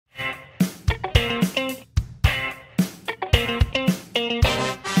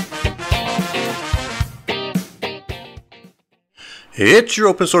It's your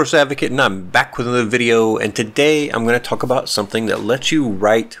open source advocate, and I'm back with another video, and today I'm going to talk about something that lets you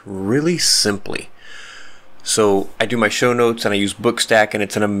write really simply. So I do my show notes and I use Bookstack, and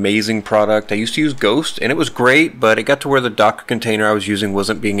it's an amazing product. I used to use Ghost and it was great, but it got to where the Docker container I was using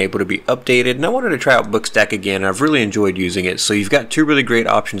wasn't being able to be updated, and I wanted to try out Bookstack again. I've really enjoyed using it. So you've got two really great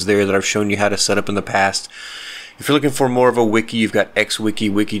options there that I've shown you how to set up in the past. If you're looking for more of a wiki, you've got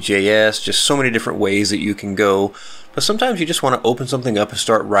XWiki, Wiki.js, just so many different ways that you can go. But sometimes you just want to open something up and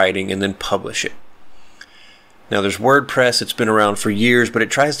start writing and then publish it. Now there's WordPress, it's been around for years, but it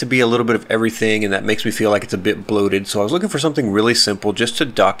tries to be a little bit of everything, and that makes me feel like it's a bit bloated. So I was looking for something really simple just to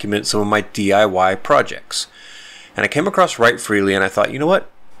document some of my DIY projects. And I came across WriteFreely and I thought, you know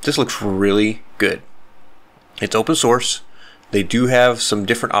what? This looks really good. It's open source. They do have some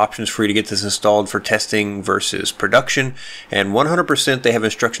different options for you to get this installed for testing versus production, and 100% they have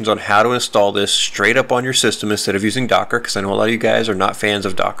instructions on how to install this straight up on your system instead of using Docker, because I know a lot of you guys are not fans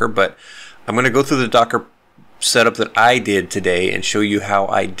of Docker, but I'm going to go through the Docker setup that I did today and show you how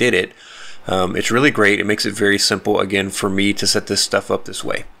I did it. It's really great. It makes it very simple, again, for me to set this stuff up this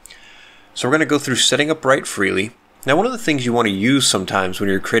way. So we're going to go through setting up WriteFreely. Now, one of the things you want to use sometimes when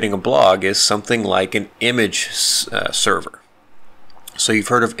you're creating a blog is something like an image server. So you've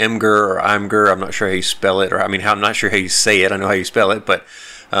heard of Imgur or Imgur. I'm not sure how you spell it, or I'm not sure how you say it. I know how you spell it, but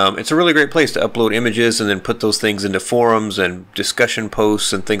it's a really great place to upload images and then put those things into forums and discussion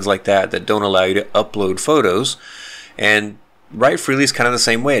posts and things like that that don't allow you to upload photos. And WriteFreely is kind of the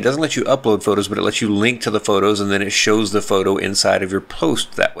same way. It doesn't let you upload photos, but it lets you link to the photos, and then it shows the photo inside of your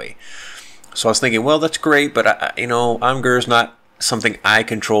post that way. So I was thinking, well, that's great, but Imgur is not something I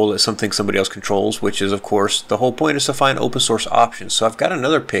control, it's something somebody else controls, which is, of course, the whole point is to find open source options. So I've got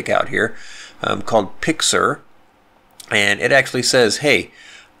another pick out here called Pixr, and it actually says, hey,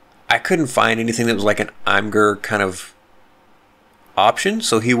 I couldn't find anything that was like an Imgur kind of option,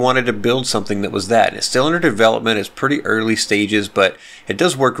 so he wanted to build something that was that. And it's still under development, it's pretty early stages, but it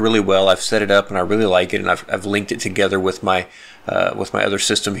does work really well. I've set it up and I really like it, and I've linked it together with my other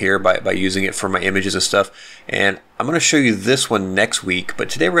system here by using it for my images and stuff. And I'm going to show you this one next week, but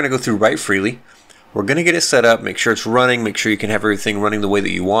today we're going to go through WriteFreely. We're going to get it set up, make sure it's running, make sure you can have everything running the way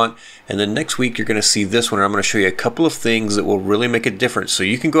that you want, and then next week you're going to see this one, and I'm going to show you a couple of things that will really make a difference. So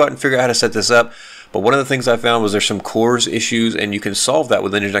you can go out and figure out how to set this up, but one of the things I found was there's some CORS issues, and you can solve that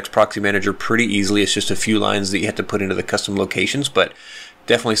with Nginx Proxy Manager pretty easily. It's just a few lines that you have to put into the custom locations, but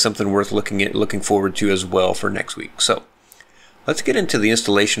definitely something worth looking forward to as well for next week. So let's get into the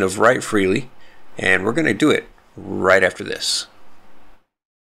installation of WriteFreely, and we're going to do it right after this.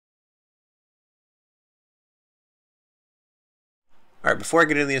 Alright, before I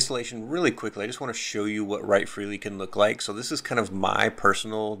get into the installation, really quickly, I just want to show you what WriteFreely can look like. So this is kind of my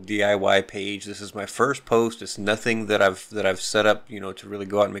personal DIY page. This is my first post. It's nothing that I've set up, to really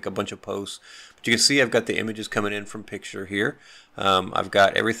go out and make a bunch of posts. But you can see I've got the images coming in from Pixr here. I've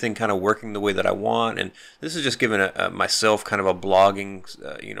got everything kind of working the way that I want, and this is just giving myself kind of a blogging,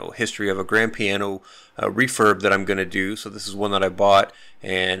 history of a grand piano refurb that I'm going to do. So this is one that I bought,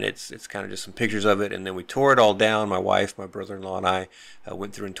 and it's kind of just some pictures of it, and then we tore it all down. My wife, my brother-in-law, and I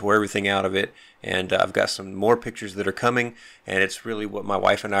went through and tore everything out of it, and I've got some more pictures that are coming, and it's really what my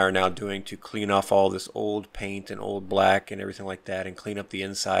wife and I are now doing to clean off all this old paint and old black and everything like that, and clean up the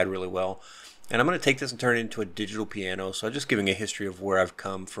inside really well. And I'm going to take this and turn it into a digital piano. So I'm just giving a history of where I've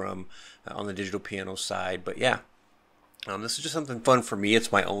come from on the digital piano side. But yeah, this is just something fun for me.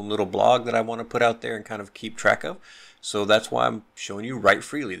 It's my own little blog that I want to put out there and kind of keep track of. So that's why I'm showing you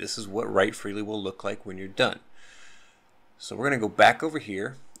WriteFreely. This is what WriteFreely will look like when you're done. So we're going to go back over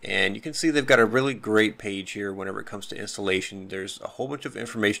here, and you can see they've got a really great page here whenever it comes to installation. There's a whole bunch of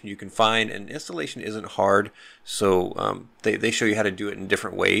information you can find, and installation isn't hard. So they show you how to do it in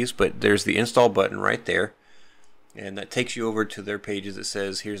different ways, but there's the install button right there, and that takes you over to their pages that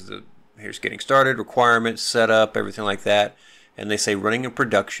says here's getting started, requirements, setup, everything like that. And they say running in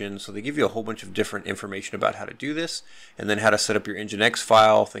production, so they give you a whole bunch of different information about how to do this, and then how to set up your Nginx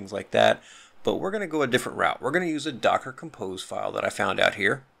file, things like that. But we're going to go a different route. We're going to use a Docker Compose file that I found out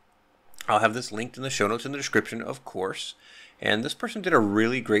here. I'll have this linked in the show notes in the description, of course. And this person did a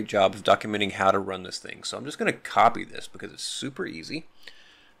really great job of documenting how to run this thing. So I'm just going to copy this because it's super easy.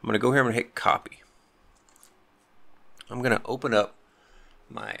 I'm going to go here and I'm going to hit copy. I'm going to open up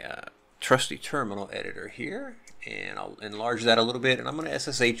my trusty terminal editor here, and I'll enlarge that a little bit, and I'm going to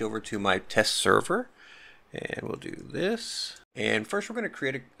SSH over to my test server, and we'll do this. And first we're going to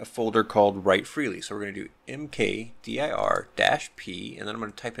create a folder called WriteFreely. So we're going to do mkdir-p, and then I'm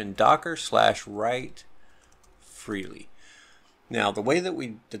going to type in docker/WriteFreely. Now the way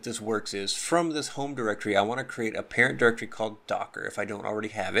that this works is from this home directory I want to create a parent directory called Docker if I don't already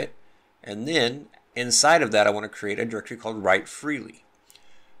have it, and then inside of that I want to create a directory called WriteFreely.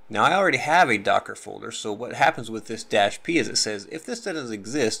 Now I already have a Docker folder, so what happens with this -p is it says if this doesn't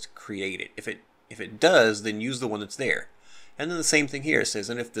exist, create it. If it does, then use the one that's there. And then the same thing here, it says,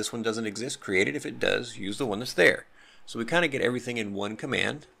 and if this one doesn't exist, create it. If it does, use the one that's there. So we kind of get everything in one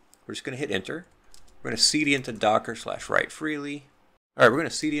command. We're just going to hit enter. We're going to cd into docker/WriteFreely. All right, we're going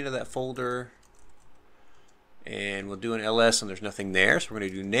to cd into that folder, and we'll do an ls, and there's nothing there. So we're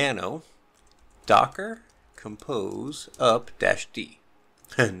going to do nano docker compose up-d.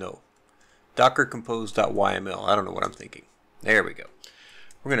 No, docker compose.yml. I don't know what I'm thinking. There we go.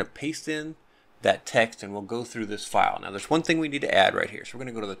 We're going to paste in that text, and we'll go through this file. Now there's one thing we need to add right here. So we're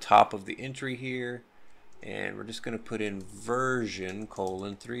going to go to the top of the entry here, and we're just going to put in version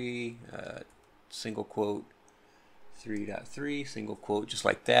 :3 single quote 3.3 single quote, just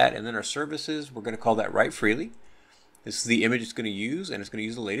like that. And then our services, we're going to call that WriteFreely. This is the image it's going to use, and it's going to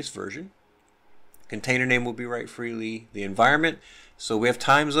use the latest version. Container name will be WriteFreely. The environment, so we have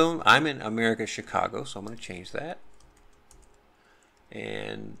time zone. I'm in America, Chicago, so I'm going to change that.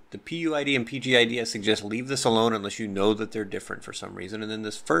 And the PUID and PGID, I suggest leave this alone unless you know that they're different for some reason. And then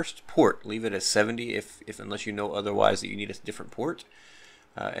this first port, leave it as 70 if unless you know otherwise that you need a different port.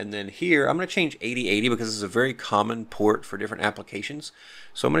 And then here, I'm going to change 8080 because this is a very common port for different applications.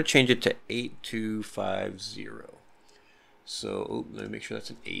 So I'm going to change it to 8250. So let me make sure that's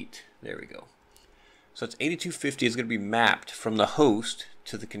an 8. There we go. So it's 8250 is going to be mapped from the host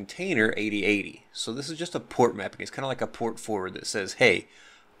to the container 8080. So this is just a port mapping. It's kind of like a port forward that says, hey,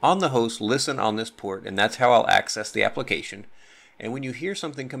 on the host, listen on this port, and that's how I'll access the application. And when you hear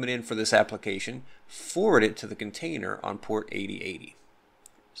something coming in for this application, forward it to the container on port 8080.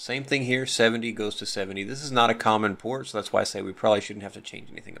 Same thing here, 70 goes to 70. This is not a common port, so that's why I say we probably shouldn't have to change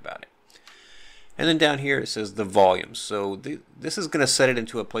anything about it. And then down here it says the volume. So this is going to set it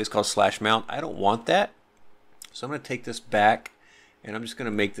into a place called /mount. I don't want that. So I'm going to take this back, and I'm just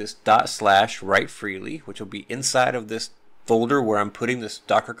going to make this ./WriteFreely, which will be inside of this folder where I'm putting this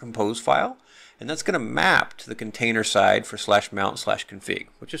Docker Compose file. And that's going to map to the container side for /mount/config,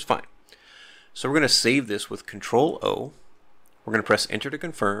 which is fine. So we're going to save this with Control-O. We're going to press enter to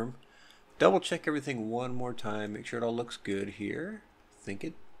confirm. Double check everything one more time. Make sure it all looks good here. I think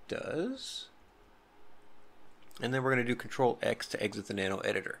it does. And then we're going to do Control-X to exit the Nano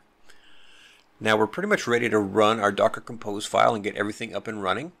editor. Now we're pretty much ready to run our Docker Compose file and get everything up and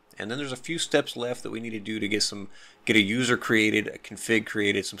running. And then there's a few steps left that we need to do to get a user created, a config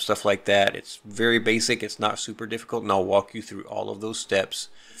created, some stuff like that. It's very basic. It's not super difficult, and I'll walk you through all of those steps.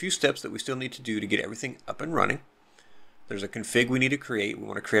 A few steps that we still need to do to get everything up and running. There's a config we need to create. We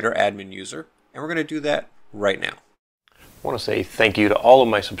want to create our admin user, and we're going to do that right now. I want to say thank you to all of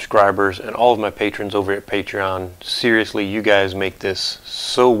my subscribers and all of my patrons over at Patreon. Seriously, you guys make this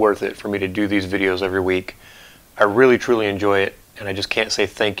so worth it for me to do these videos every week. I really truly enjoy it, and I just can't say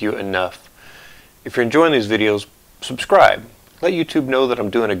thank you enough. If you're enjoying these videos, subscribe. Let YouTube know that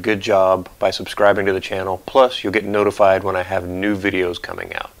I'm doing a good job by subscribing to the channel. Plus, you'll get notified when I have new videos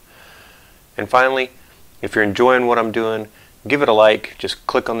coming out. And finally, if you're enjoying what I'm doing, give it a like. Just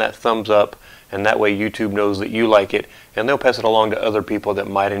click on that thumbs up, and that way YouTube knows that you like it, and they'll pass it along to other people that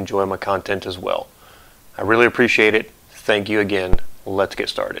might enjoy my content as well. I really appreciate it. Thank you again. Let's get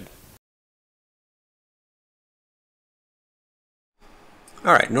started.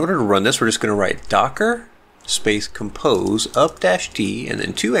 Alright, in order to run this, we're just going to write docker space compose up-d and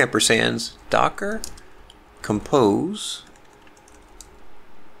then 2 ampersands docker compose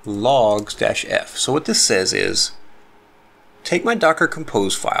logs-f. So what this says is, take my Docker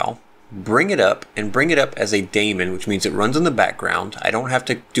Compose file, bring it up, and bring it up as a daemon, which means it runs in the background. I don't have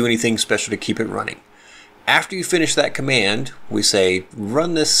to do anything special to keep it running. After you finish that command, we say,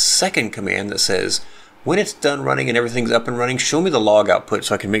 run this second command that says, when it's done running and everything's up and running, show me the log output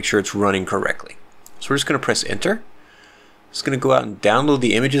so I can make sure it's running correctly. So we're just going to press enter. It's going to go out and download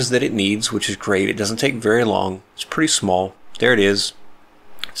the images that it needs, which is great. It doesn't take very long. It's pretty small. There it is.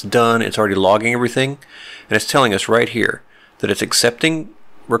 It's done. It's already logging everything. And it's telling us right here that it's accepting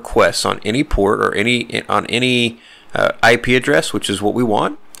requests on any port or on any IP address, which is what we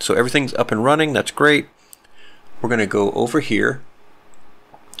want. So everything's up and running. That's great. We're going to go over here,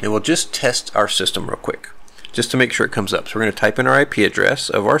 and we'll just test our system real quick, just to make sure it comes up. So we're going to type in our IP address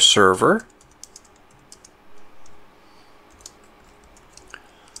of our server.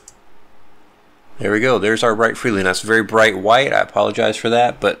 There we go. There's our WriteFreely. Now it's very bright white. I apologize for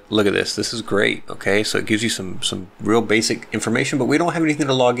that, but look at this. This is great. Okay, so it gives you some real basic information, but we don't have anything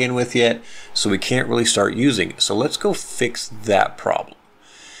to log in with yet, so we can't really start using it. So let's go fix that problem.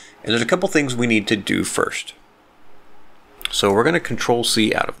 And there's a couple things we need to do first. So we're going to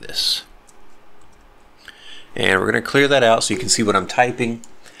Control-C out of this. And we're going to clear that out so you can see what I'm typing.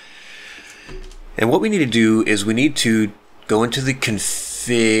 And what we need to do is we need to go into the config.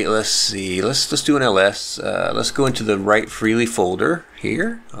 Let's see. Let's do an ls. Let's go into the WriteFreely folder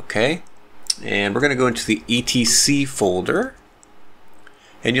here. Okay, and we're going to go into the etc folder.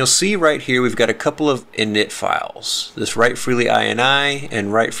 And you'll see right here we've got a couple of init files. This WriteFreely ini and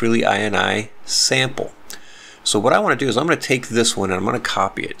WriteFreely ini sample. So what I want to do is I'm going to take this one and I'm going to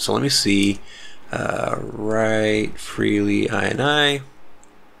copy it. So let me see. WriteFreely ini.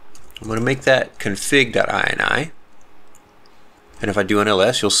 I'm going to make that config.ini. And if I do an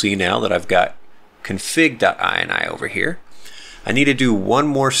ls, you'll see now that I've got config.ini over here. I need to do one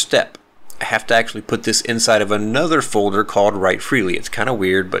more step. I have to actually put this inside of another folder called WriteFreely. It's kind of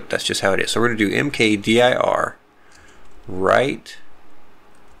weird, but that's just how it is. So we're going to do mkdir WriteFreely.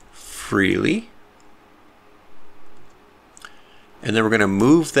 And then we're going to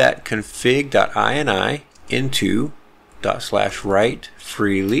move that config.ini into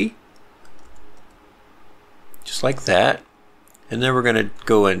 /WriteFreely. Just like that. And then we're going to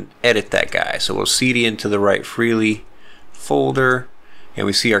go and edit that guy. So we'll cd into the WriteFreely folder, and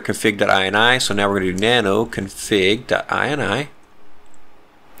we see our config.ini. So now we're going to do nano config.ini.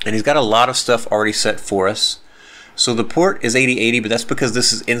 And he's got a lot of stuff already set for us. So the port is 8080, but that's because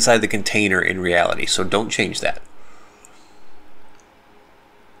this is inside the container in reality. So don't change that.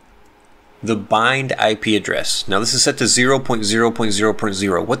 The bind IP address. Now this is set to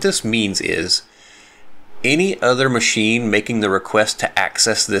 0.0.0.0. What this means is any other machine making the request to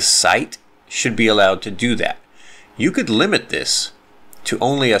access this site should be allowed to do that. You could limit this to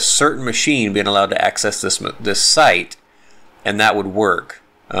only a certain machine being allowed to access this site, and that would work,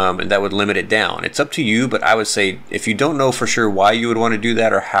 and that would limit it down. It's up to you, but I would say if you don't know for sure why you would want to do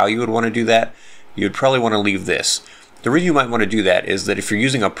that or how you would want to do that, you'd probably want to leave this. The reason you might want to do that is that if you're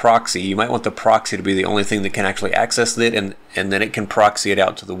using a proxy, you might want the proxy to be the only thing that can actually access it, and then it can proxy it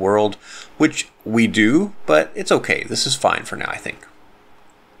out to the world, which we do, but it's okay. This is fine for now, I think.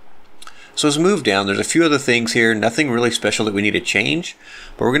 So let's move down. There's a few other things here, nothing really special that we need to change,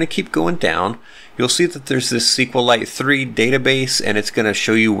 but we're going to keep going down. You'll see that there's this SQLite 3 database, and it's going to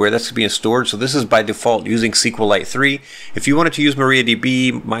show you where that's being stored. So this is by default using SQLite 3. If you wanted to use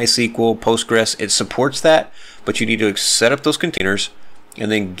MariaDB, MySQL, Postgres, it supports that, but you need to set up those containers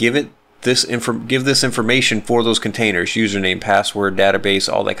and then give this information for those containers: username, password,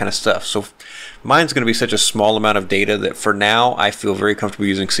 database, all that kind of stuff. So mine's going to be such a small amount of data that for now I feel very comfortable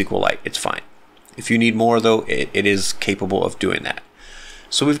using SQLite. It's fine. If you need more though, it is capable of doing that.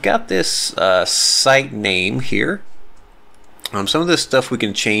 So we've got this site name here. Some of this stuff we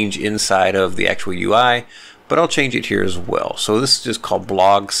can change inside of the actual UI, but I'll change it here as well. So this is just called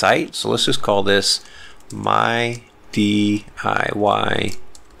blog site. So let's just call this my DIY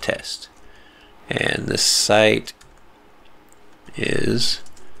test. And the site is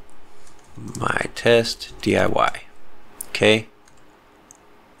my test DIY. Okay,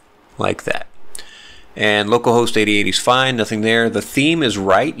 like that. And localhost 8080 is fine, nothing there. The theme is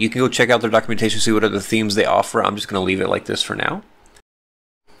right. You can go check out their documentation, see what other themes they offer. I'm just going to leave it like this for now.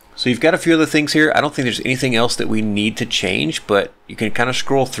 So you've got a few other things here. I don't think there's anything else that we need to change, but you can kind of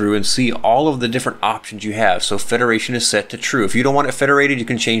scroll through and see all of the different options you have. So federation is set to true. If you don't want it federated, you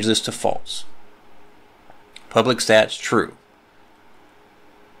can change this to false. Public stats, true.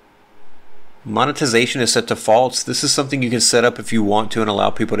 Monetization is set to false. This is something you can set up if you want to and allow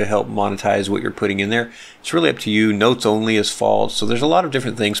people to help monetize what you're putting in there. It's really up to you. Notes only is false. So there's a lot of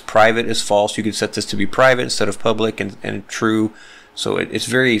different things. Private is false. You can set this to be private instead of public, and true. So it's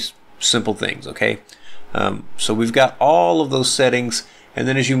very simple things, okay? So we've got all of those settings, and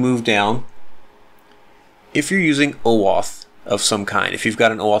then as you move down, if you're using OAuth of some kind, if you've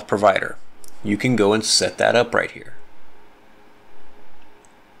got an OAuth provider, you can go and set that up right here.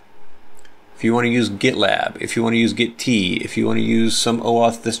 If you want to use GitLab, if you want to use Git, if you want to use some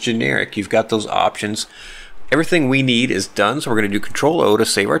OAuth that's generic, you've got those options. Everything we need is done, so we're going to do Control-O to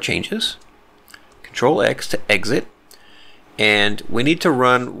save our changes, Control-X to exit, and we need to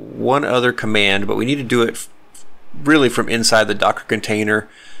run one other command, but we need to do it really from inside the Docker container.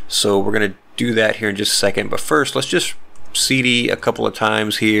 So we're going to do that here in just a second. But first, let's just cd a couple of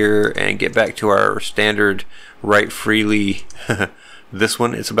times here and get back to our standard WriteFreely. This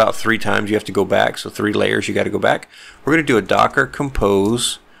one, it's about 3 times you have to go back. So 3 layers you got to go back. We're going to do a docker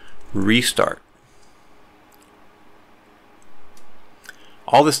compose restart.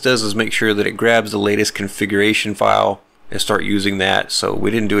 All this does is make sure that it grabs the latest configuration file and start using that. So we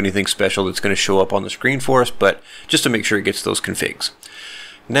didn't do anything special that's going to show up on the screen for us, but just to make sure it gets those configs.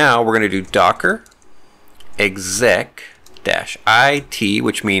 Now we're going to do docker exec-it,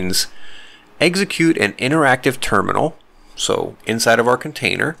 which means execute an interactive terminal. So inside of our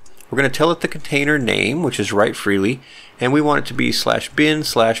container, we're going to tell it the container name, which is WriteFreely, and we want it to be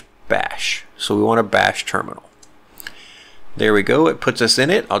 /bin/bash. So we want a bash terminal. There we go. It puts us in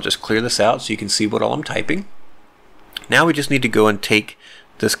it. I'll just clear this out so you can see what all I'm typing. Now we just need to go and take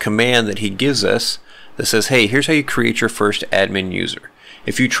this command that he gives us that says, hey, here's how you create your first admin user.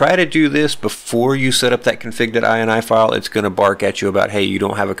 If you try to do this before you set up that config.ini file, it's going to bark at you about, hey, you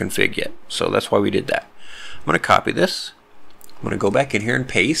don't have a config yet. So that's why we did that. I'm going to copy this. I'm going to go back in here and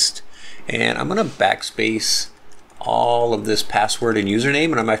paste. And I'm going to backspace all of this password and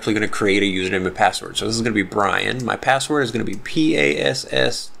username, and I'm actually going to create a username and password. So this is going to be Brian. My password is going to be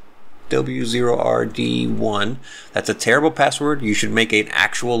PASSW0RD1. That's a terrible password. You should make an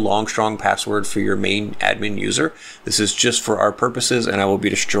actual long, strong password for your main admin user. This is just for our purposes, and I will be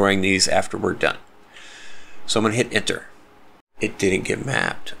destroying these after we're done. So I'm going to hit enter. It didn't get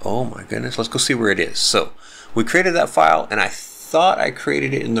mapped. Oh my goodness. Let's go see where it is. So we created that file, and I thought I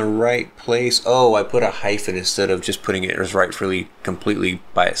created it in the right place. Oh, I put a hyphen instead of just putting it as WriteFreely completely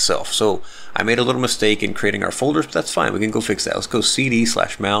by itself. So I made a little mistake in creating our folders, but that's fine. We can go fix that. Let's go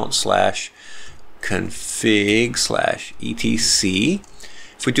cd/mount/config/etc.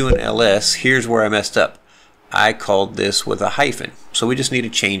 If we do an ls, here's where I messed up. I called this with a hyphen. So we just need to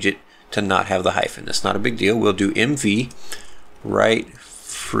change it to not have the hyphen. That's not a big deal. We'll do mv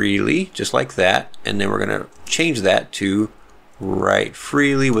WriteFreely, just like that. And then we're going to change that to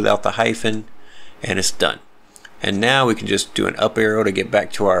WriteFreely without the hyphen, and it's done. And now we can just do an up arrow to get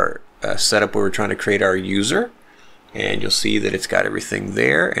back to our setup where we're trying to create our user, and you'll see that it's got everything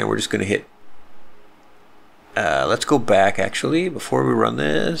there. And we're just going to hit let's go back actually before we run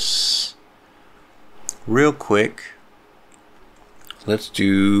this real quick. Let's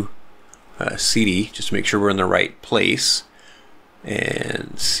do cd just to make sure we're in the right place,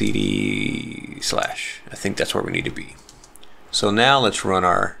 and cd/, I think that's where we need to be. So now let's run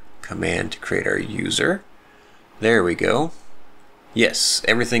our command to create our user. There we go. Yes,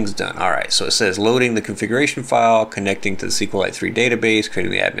 everything's done. All right, so it says loading the configuration file, connecting to the SQLite 3 database,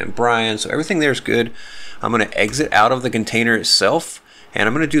 creating the admin Brian. So everything there is good. I'm going to exit out of the container itself, and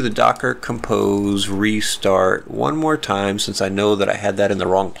I'm going to do the docker compose restart one more time since I know that I had that in the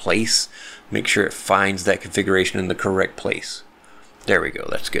wrong place. Make sure it finds that configuration in the correct place. There we go.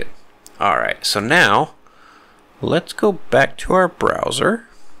 That's good. All right, so now let's go back to our browser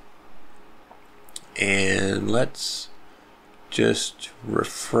and let's just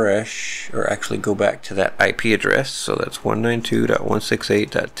refresh, or actually go back to that IP address. So that's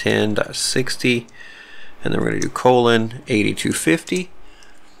 192.168.10.60, and then we're going to do :8250.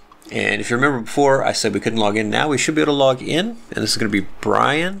 And if you remember before, I said we couldn't log in. Now we should be able to log in, and this is going to be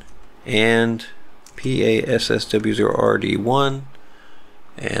Brian and PASSW0RD1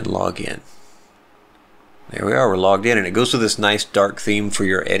 and log in. There we are, we're logged in, and it goes to this nice dark theme for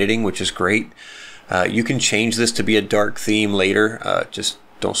your editing, which is great. You can change this to be a dark theme later, just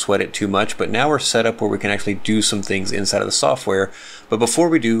don't sweat it too much. But now we're set up where we can actually do some things inside of the software. But before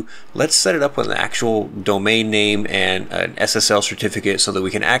we do, let's set it up with an actual domain name and an SSL certificate so that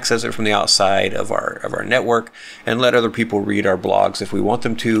we can access it from the outside of our network and let other people read our blogs if we want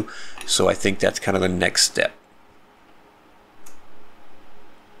them to. So I think that's kind of the next step.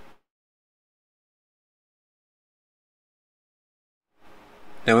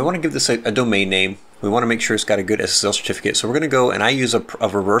 Now we want to give this a domain name. We want to make sure it's got a good SSL certificate. So we're going to go, and I use a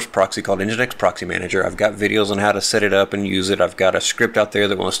reverse proxy called Nginx Proxy Manager. I've got videos on how to set it up and use it. I've got a script out there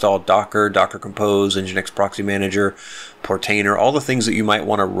that will install Docker, Docker Compose, Nginx Proxy Manager, Portainer, all the things that you might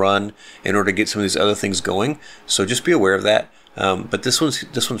want to run in order to get some of these other things going. So just be aware of that. But this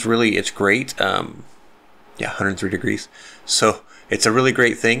one's really, it's great. Yeah, 103 degrees. So it's a really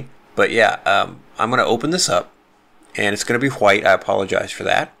great thing. But yeah, I'm going to open this up. And it's going to be white. I apologize for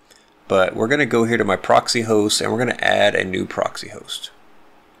that. But we're going to go here to my proxy host, and we're going to add a new proxy host.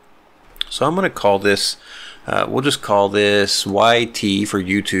 So I'm going to call this, we'll just call this YT for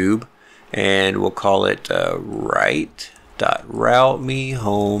YouTube, and we'll call it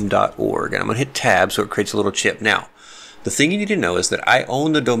write.routemehome.org. And I'm going to hit tab so it creates a little chip. Now, the thing you need to know is that I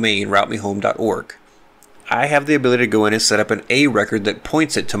own the domain routemehome.org. I have the ability to go in and set up an A record that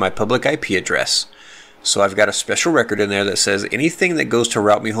points it to my public IP address. So I've got a special record in there that says anything that goes to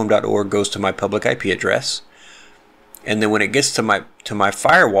routemehome.org goes to my public IP address. And then when it gets to my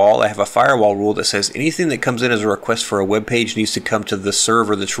firewall, I have a firewall rule that says anything that comes in as a request for a web page needs to come to the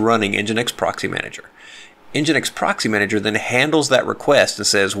server that's running Nginx Proxy Manager. Nginx Proxy Manager then handles that request and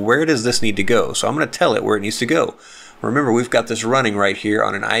says, where does this need to go? So I'm going to tell it where it needs to go. Remember, we've got this running right here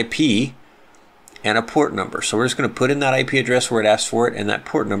on an IP and a port number. So we're just going to put in that IP address where it asks for it and that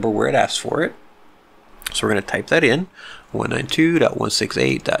port number where it asks for it. So we're going to type that in,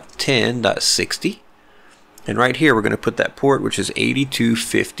 192.168.10.60. And right here, we're going to put that port, which is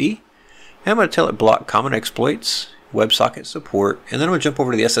 8250. And I'm going to tell it block common exploits, WebSocket support. And then I'm going to jump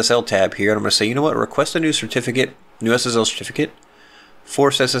over to the SSL tab here. And I'm going to say, you know what, request a new certificate, new SSL certificate,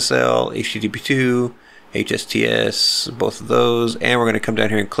 force SSL, HTTP2, HSTS, both of those. And we're going to come down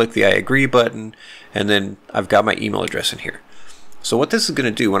here and click the I agree button. And then I've got my email address in here. So what this is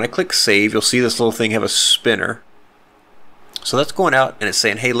going to do, when I click save, you'll see this little thing have a spinner. So that's going out and it's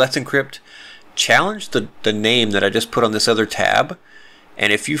saying, hey, let's encrypt. Challenge the name that I just put on this other tab,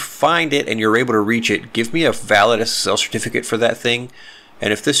 and if you find it and you're able to reach it, give me a valid SSL certificate for that thing.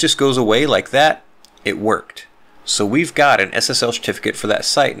 And if this just goes away like that, it worked. So we've got an SSL certificate for that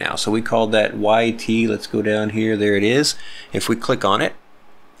site now. So we called that YT. Let's go down here. There it is. If we click on it,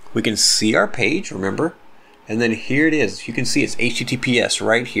 we can see our page, remember? And then here it is. You can see it's HTTPS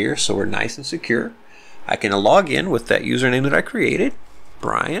right here, so we're nice and secure. I can log in with that username that I created,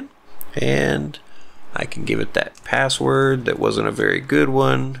 Brian. And I can give it that password that wasn't a very good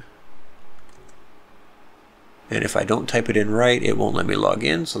one. And if I don't type it in right, it won't let me log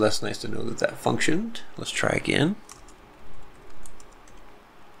in. So that's nice to know that that functioned. Let's try again.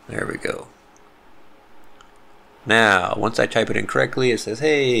 There we go. Now, once I type it in correctly, it says,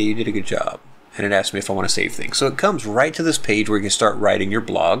 hey, you did a good job. And it asks me if I want to save things. So it comes right to this page where you can start writing your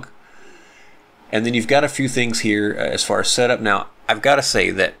blog. And then you've got a few things here as far as setup. Now, I've got to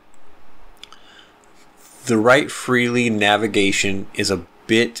say that the WriteFreely navigation is a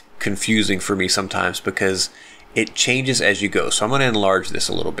bit confusing for me sometimes because it changes as you go. So I'm going to enlarge this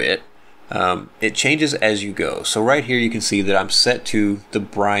a little bit. It changes as you go. So right here you can see that I'm set to the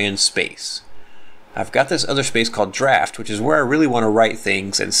Brian space. I've got this other space called draft, which is where I really want to write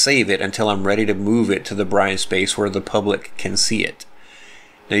things and save it until I'm ready to move it to the Brian space where the public can see it.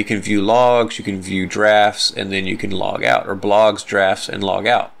 Now you can view logs, you can view drafts, and then you can log out, or blogs, drafts, and log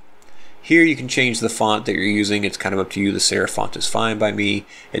out. Here you can change the font that you're using. It's kind of up to you. The serif font is fine by me.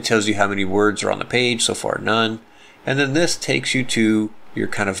 It tells you how many words are on the page. So far, none. And then this takes you to your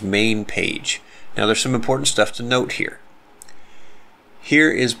kind of main page. Now there's some important stuff to note here. Here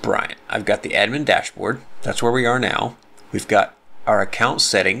is Brian. I've got the admin dashboard. That's where we are now. We've got our account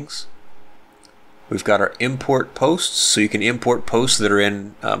settings. We've got our import posts. So you can import posts that are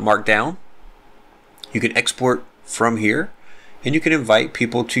in Markdown. You can export from here. And you can invite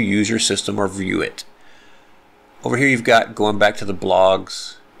people to use your system or view it. Over here you've got going back to the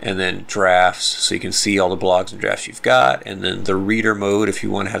blogs and then drafts, so you can see all the blogs and drafts you've got, and then the reader mode. If you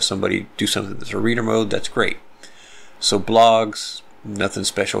want to have somebody do something that's a reader mode, that's great. So blogs, nothing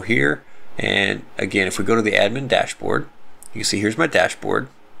special here. And again, if we go to the admin dashboard, you can see here's my dashboard.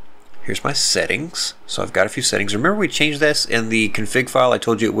 Here's my settings. So I've got a few settings. Remember we changed this in the config file. I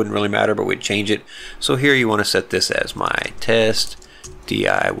told you it wouldn't really matter, but we'd change it. So here you want to set this as my test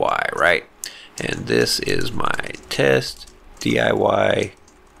DIY, right? And this is my test DIY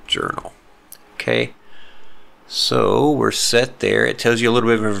journal. Okay. So we're set there. It tells you a little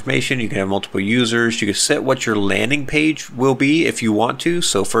bit of information. You can have multiple users. You can set what your landing page will be if you want to.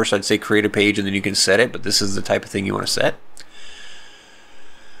 So first I'd say create a page and then you can set it, but this is the type of thing you want to set.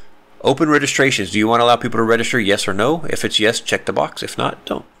 Open registrations. Do you want to allow people to register? Yes or no? If it's yes, check the box. If not,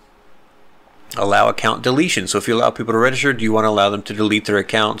 don't. Allow account deletion. So if you allow people to register, do you want to allow them to delete their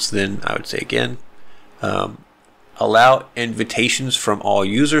accounts? Then I would say again. Allow invitations from all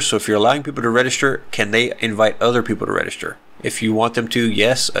users. So if you're allowing people to register, can they invite other people to register? If you want them to,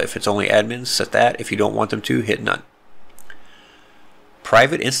 yes. If it's only admins, set that. If you don't want them to, hit none.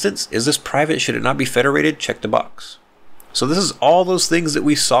 Private instance. Is this private? Should it not be federated? Check the box. So this is all those things that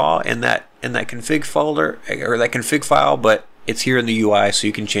we saw in that config folder or that config file, but it's here in the UI, so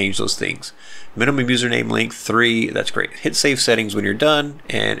you can change those things. Minimum username length 3. That's great. Hit save settings when you're done,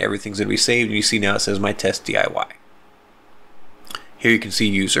 and everything's going to be saved. And you see now it says my test DIY. Here you can see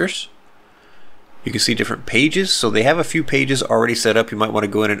users. You can see different pages. So they have a few pages already set up. You might want to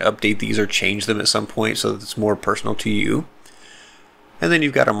go in and update these or change them at some point so that it's more personal to you. And then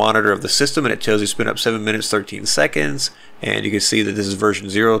you've got a monitor of the system, and it tells you spin up 7 minutes 13 seconds, and you can see that this is version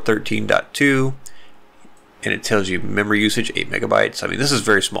 0.13.2, and it tells you memory usage 8 megabytes. I mean, this is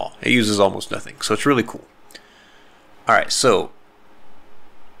very small. It uses almost nothing, so it's really cool. All right, so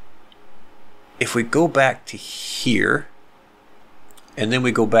if we go back to here, and then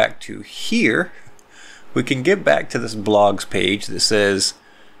we go back to here, we can get back to this blogs page that says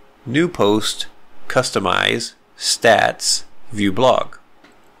new post, customize, stats, view blog.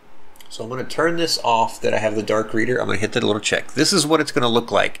 So I'm going to turn this off that I have the dark reader. I'm going to hit that little check. This is what it's going to look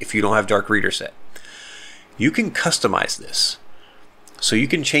like if you don't have dark reader set. You can customize this. So you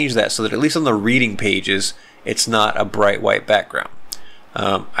can change that so that at least on the reading pages, it's not a bright white background.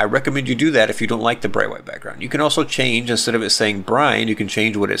 I recommend you do that if you don't like the bright white background. You can also change, instead of it saying Brian, you can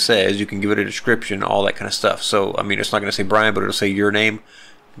change what it says. You can give it a description, all that kind of stuff. So, I mean, it's not going to say Brian, but it'll say your name.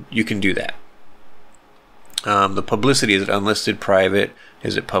 You can do that. The publicity, is it unlisted, private,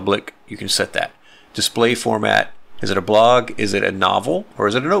 is it public? You can set that. Display format, is it a blog, is it a novel, or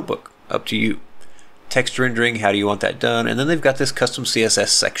is it a notebook? Up to you. Text rendering, how do you want that done? And then they've got this custom CSS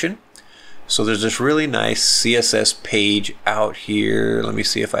section. So there's this really nice CSS page out here. Let me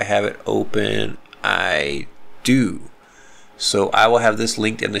see if I have it open. I do. So I will have this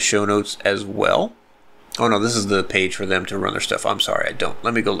linked in the show notes as well. Oh no, this is the page for them to run their stuff. I'm sorry, I don't.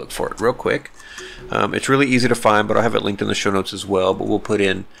 Let me go look for it real quick. It's really easy to find, but I'll have it linked in the show notes as well. But we'll put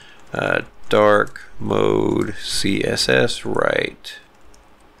in dark mode CSS write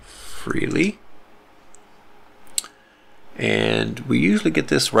freely. And we usually get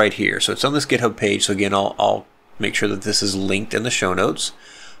this right here. So it's on this GitHub page. So again, I'll make sure that this is linked in the show notes.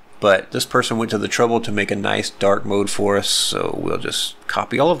 But this person went to the trouble to make a nice dark mode for us. So we'll just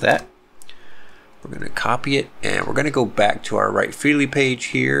copy all of that. We're going to copy it, and we're going to go back to our WriteFreely page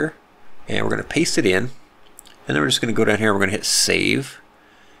here, and we're going to paste it in. And then we're just going to go down here, we're going to hit save.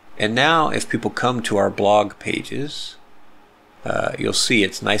 And now if people come to our blog pages, you'll see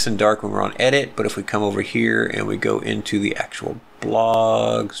it's nice and dark when we're on edit, but if we come over here and we go into the actual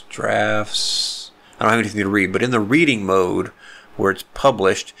blogs, drafts, I don't have anything to read, but in the reading mode where it's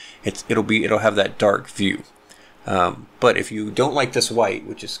published, it'll have that dark view. But if you don't like this white,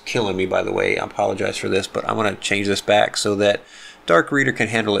 which is killing me by the way, I apologize for this, but I'm going to change this back so that Dark Reader can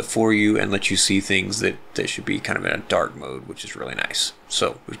handle it for you and let you see things that should be kind of in a dark mode, which is really nice.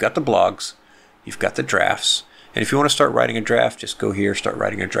 So we've got the blogs, you've got the drafts, and if you want to start writing a draft, just go here, start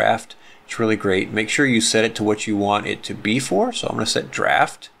writing a draft. It's really great. Make sure you set it to what you want it to be for. So I'm going to set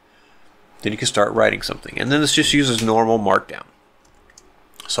draft. Then you can start writing something. And then this just uses normal markdown.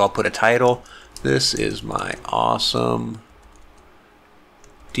 So I'll put a title. This is my awesome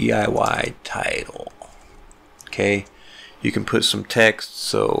DIY title. Okay. You can put some text.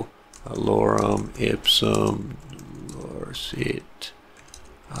 So lorem ipsum lorsit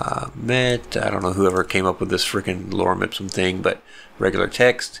met. I don't know whoever came up with this freaking lorem ipsum thing, but regular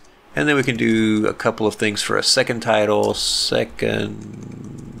text. And then we can do a couple of things for a second title, secondary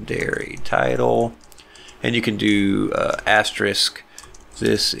title. And you can do asterisk.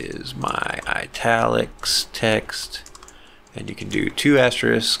 This is my italics text. And you can do 2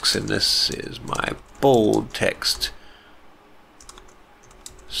 asterisks, and this is my bold text.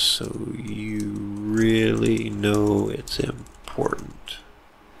 So you really know it's important.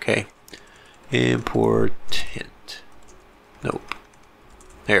 Okay. Important. Nope.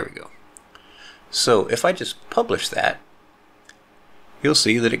 There we go. So if I just publish that, you'll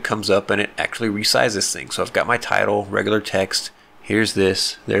see that it comes up and it actually resizes things. So I've got my title, regular text. Here's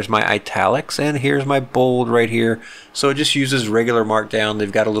this. There's my italics, and here's my bold right here. So it just uses regular markdown.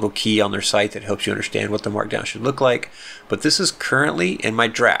 They've got a little key on their site that helps you understand what the markdown should look like. But this is currently in my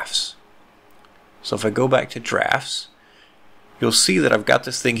drafts. So if I go back to drafts, you'll see that I've got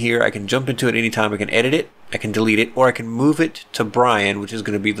this thing here. I can jump into it anytime. I can edit it, I can delete it, or I can move it to Brian, which is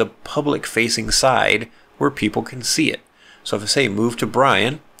going to be the public facing side where people can see it. So if I say move to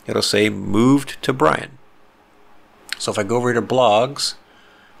Brian, it'll say moved to Brian. So if I go over to blogs,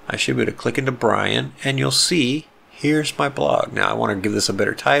 I should be able to click into Brian, and you'll see here's my blog. Now I want to give this a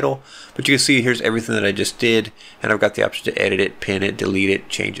better title, but you can see here's everything that I just did, and I've got the option to edit it, pin it, delete it,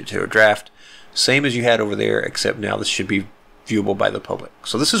 change it to a draft. Same as you had over there, except now this should be viewable by the public.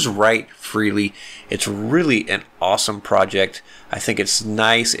 So this is WriteFreely. It's really an awesome project. I think it's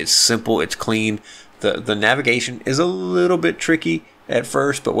nice, it's simple, it's clean. The navigation is a little bit tricky at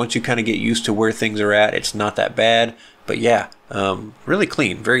first, but once you kind of get used to where things are at, it's not that bad. But yeah, really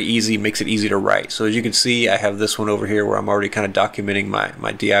clean, very easy, makes it easy to write. So as you can see, I have this one over here where I'm already kind of documenting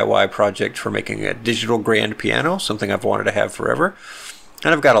my DIY project for making a digital grand piano, something I've wanted to have forever.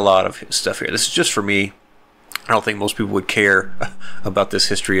 And I've got a lot of stuff here. This is just for me. I don't think most people would care about this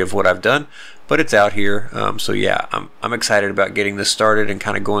history of what I've done, but it's out here. So yeah, I'm excited about getting this started and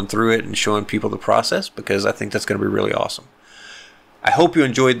kind of going through it and showing people the process, because I think that's going to be really awesome. I hope you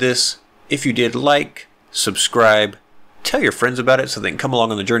enjoyed this. If you did, like, subscribe, tell your friends about it so they can come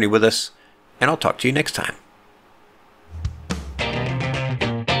along on the journey with us, and I'll talk to you next time.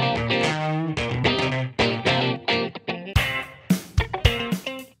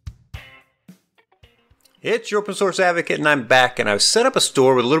 It's your open source advocate, and I'm back, and I've set up a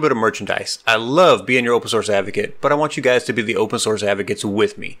store with a little bit of merchandise. I love being your open source advocate, but I want you guys to be the open source advocates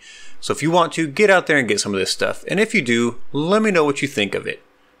with me. So if you want to, get out there and get some of this stuff. And if you do, let me know what you think of it.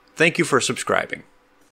 Thank you for subscribing.